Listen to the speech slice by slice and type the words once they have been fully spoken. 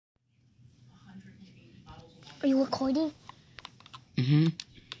Are you recording? Mm-hmm.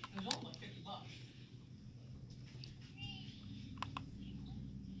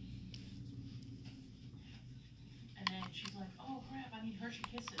 And then she's like, oh crap, I need Hershey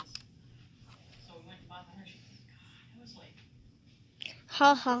Kisses. So we went and bought the Hershey Kisses. God, it was like...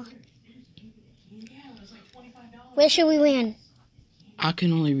 Ha. Yeah, it was like $25. Where should we land? I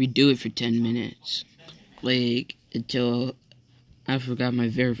can only redo it for 10 minutes. Like, until I forgot my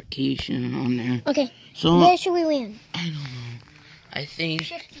verification on there. Okay. So, Where should we land? I don't know. I think...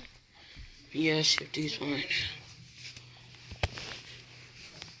 Shifty. Yeah, Shifty's fine.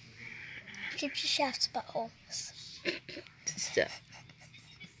 Shifty shafts buttholes. Stuff.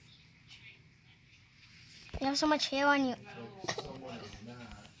 You have so much hair on you.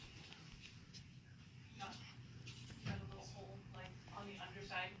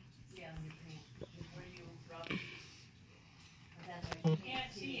 You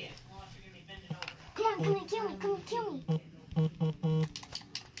can't see it unless you're going to be bending over. Come on, kill me. Yeah, you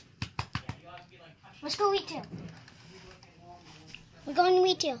have to be like punching. Let's go retail. We're going to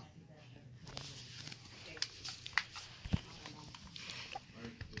retail.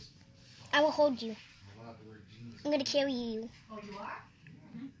 I will hold you. I'm going to carry you. Oh, you are?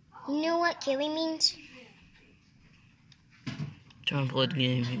 You know what carry means? Trying to play the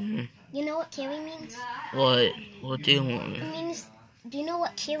game here. You know what carry means? What? What do you want? It means, do you know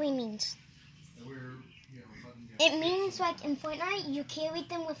what carry means? It means like in Fortnite, you carry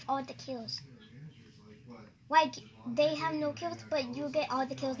them with all the kills. Like, they have no kills, but you get all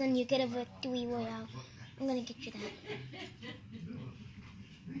the kills and you get a victory royale. I'm gonna get you that.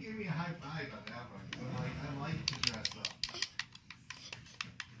 You gave me a high five on that one. I like to dress up.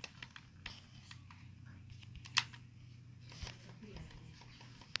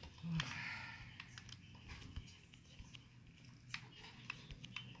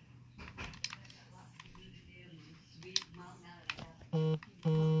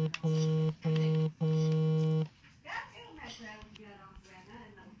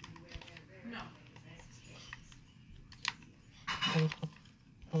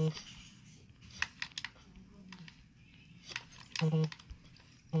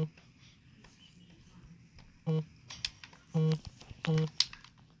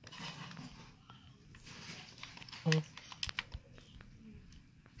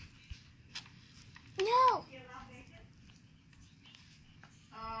 No!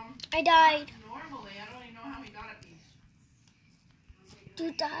 I died. Normally, I don't even know how we got a piece.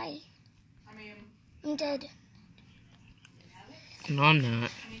 You die. I mean, I'm dead. No, I'm not. I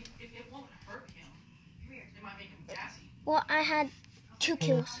mean, it won't hurt him. It might make him gassy. Well, I had 2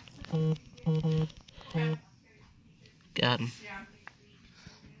 kills. Got him.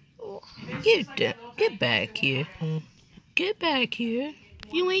 Yeah. Get back here. Get back here.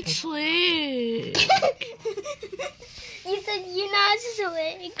 You ain't slick. You said you're not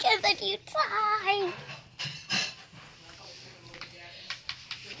slick, and then you died.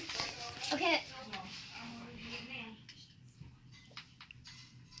 Okay.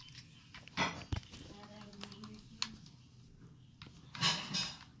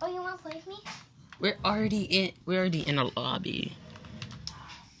 Oh, you want to play with me? We're already in a lobby.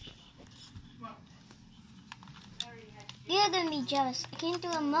 You're gonna be jealous. I can't do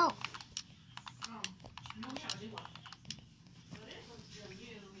a remote.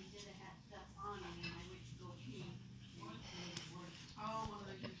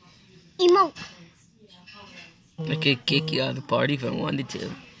 Emote. I could kick you out of the party if I wanted to.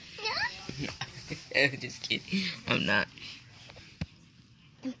 I'm just kidding. I'm not.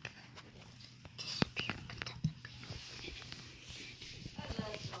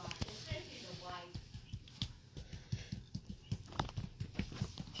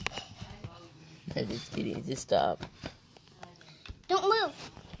 I'm just kidding. Just stop. Don't move.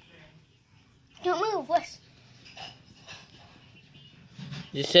 Don't move. Wes.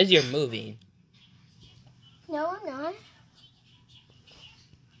 It says you're moving. No, I'm not.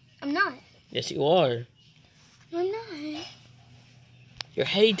 I'm not. Yes, you are. I'm not. You're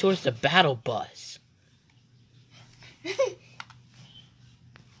heading towards the battle bus.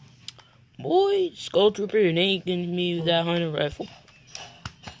 Boy, Skull Trooper, it ain't gonna be that hunting rifle.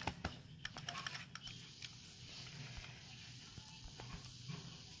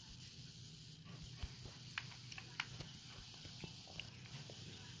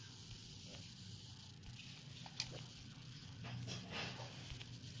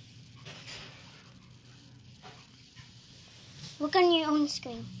 Look on your own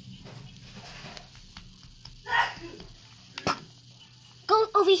screen. Go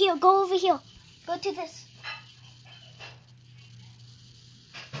over here. Go over here. Go to this.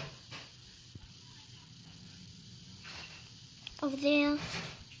 Over there.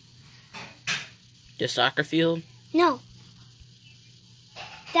 The soccer field? No.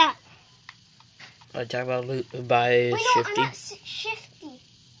 That. I talk about loot by Wait, no, Shifty. I'm at Shifty.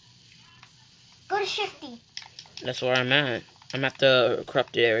 Go to Shifty. That's where I'm at. I'm at the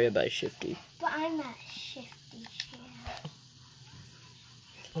corrupted area by Shifty. But I'm at Shifty.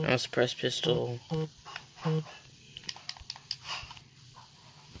 Yeah. I'll suppress pistol.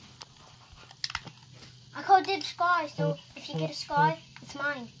 I called it Scar, so if you get a Scar, it's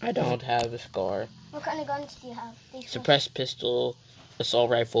mine. I don't have a scar. What kind of guns do you have? Suppress pistol, assault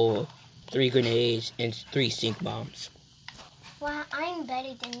rifle, 3 grenades, and 3 stink bombs. Well, I'm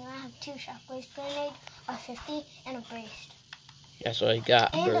better than you. I have 2 shockwave grenade, a 50, and a burst. That's what I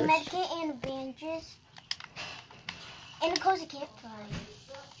got. And a Burst. medkit and a bandages. And a cozy campfire.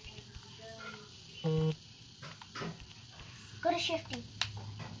 Go to Shifty.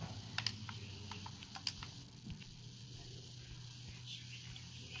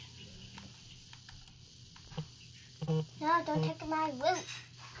 No, don't take my loot.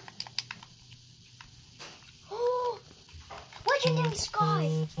 Oh, legendary sky.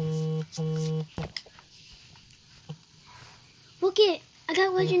 Look it, I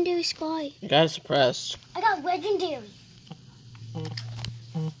got legendary sky. You got it suppressed. I got legendary.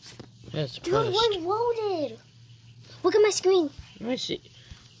 Yeah, it's Dude, suppressed. we're loaded. Look at my screen. I see.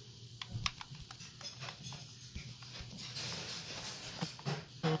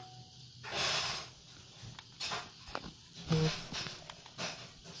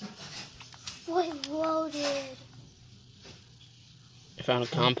 We're loaded. I found a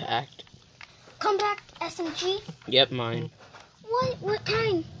compact. Compact SMG. Yep, mine. What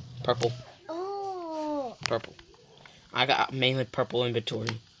kind? Purple. Oh. Purple. I got mainly purple inventory.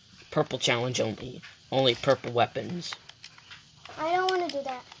 Purple challenge only. Only purple weapons. I don't want to do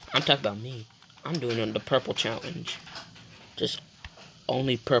that. I'm talking about me. I'm doing the purple challenge. Just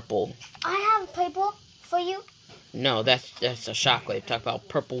only purple. I have purple for you. No, that's a shockwave. Talk about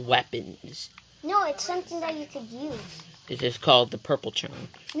purple weapons. No, it's something that you could use. It's just called the purple challenge.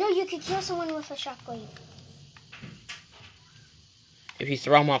 No, you could kill someone with a shockwave. If you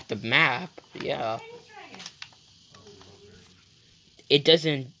throw them off the map, yeah. It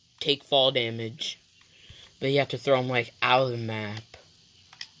doesn't take fall damage, but you have to throw them like out of the map.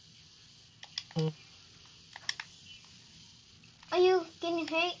 Are you getting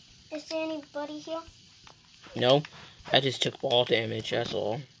hurt? Is there anybody here? No, I just took fall damage. That's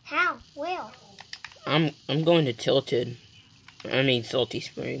all. How? Where? I'm going to Tilted. I mean Salty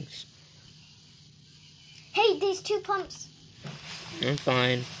Springs. Hey, there's 2 pumps. I'm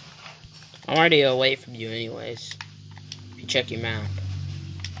fine. I'm already away from you anyways. If you check your map.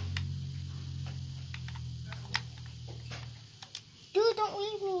 Dude, don't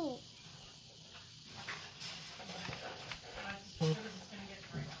leave me.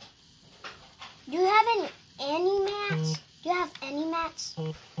 Do you have any mats? Do you have any mats?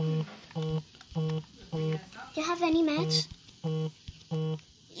 Do you have any mats? You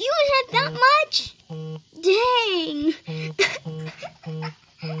don't have that much? Dang.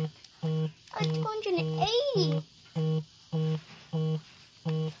 I was 280.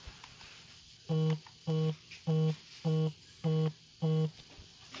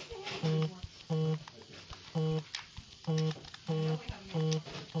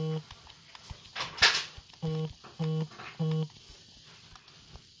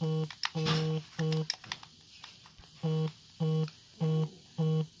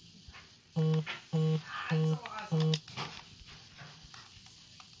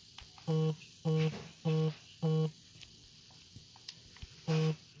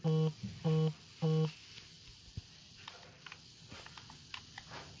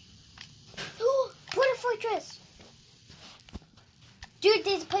 Porter Fortress! Dude,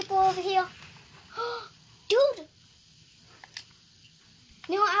 there's people over here. Dude!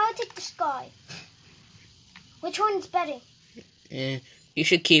 No, I will take the sky. Which one's better? Yeah, you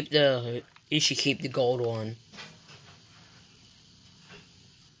should keep the gold one.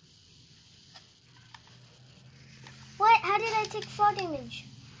 What? How did I take fall damage?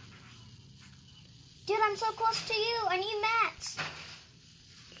 Dude, I'm so close to you. I need mats.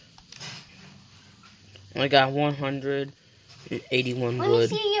 I got 181 Let me wood.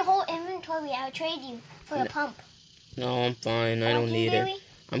 see your whole inventory. I'll trade you for a pump. No, I'm fine. I don't Okay, need it. Barry?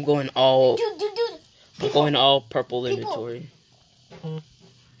 I'm going all. Dude. I'm going all purple People. inventory.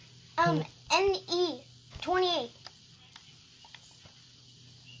 NE 28.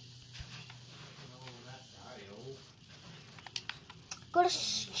 Go to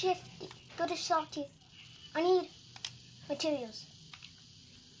shift. Go to salty. I need materials.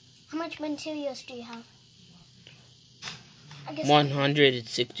 How much materials do you have? I guess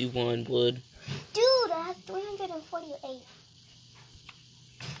 161 wood. Dude, I have 348.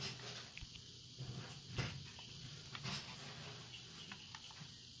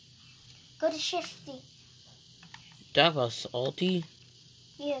 Go to Shifty. That was salty.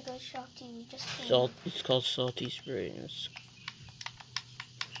 Yeah, go to Shifty. You just came. Salt. It's called Salty Springs.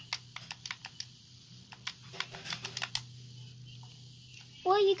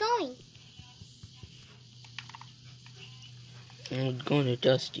 Where are you going? I'm going to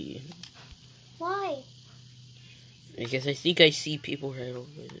Dusty. Why? Because I think I see people right over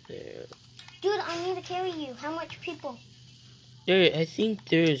there. Dude, I need to carry you. How much people? There, I think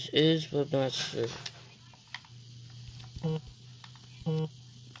there is, but I'm not sure. I'm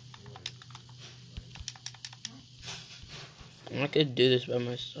not gonna do this by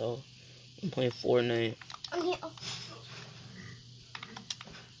myself. I'm playing Fortnite. I'm here. Oh,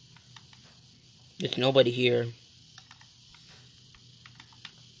 There's nobody here.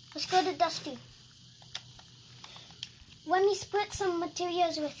 let's go to Dusty. Let me split some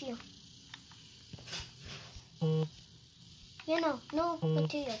materials with you. Yeah, no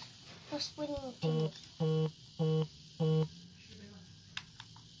materials. No splitting materials.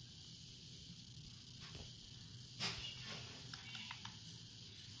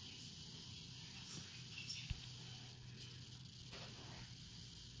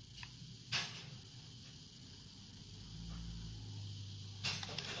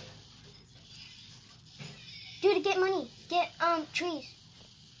 Dude, get money. Get trees.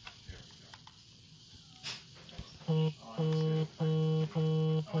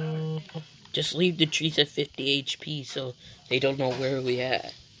 Just leave the trees at 50 HP so they don't know where we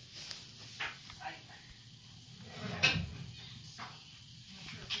at.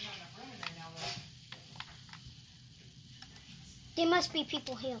 There must be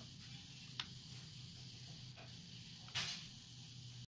people here.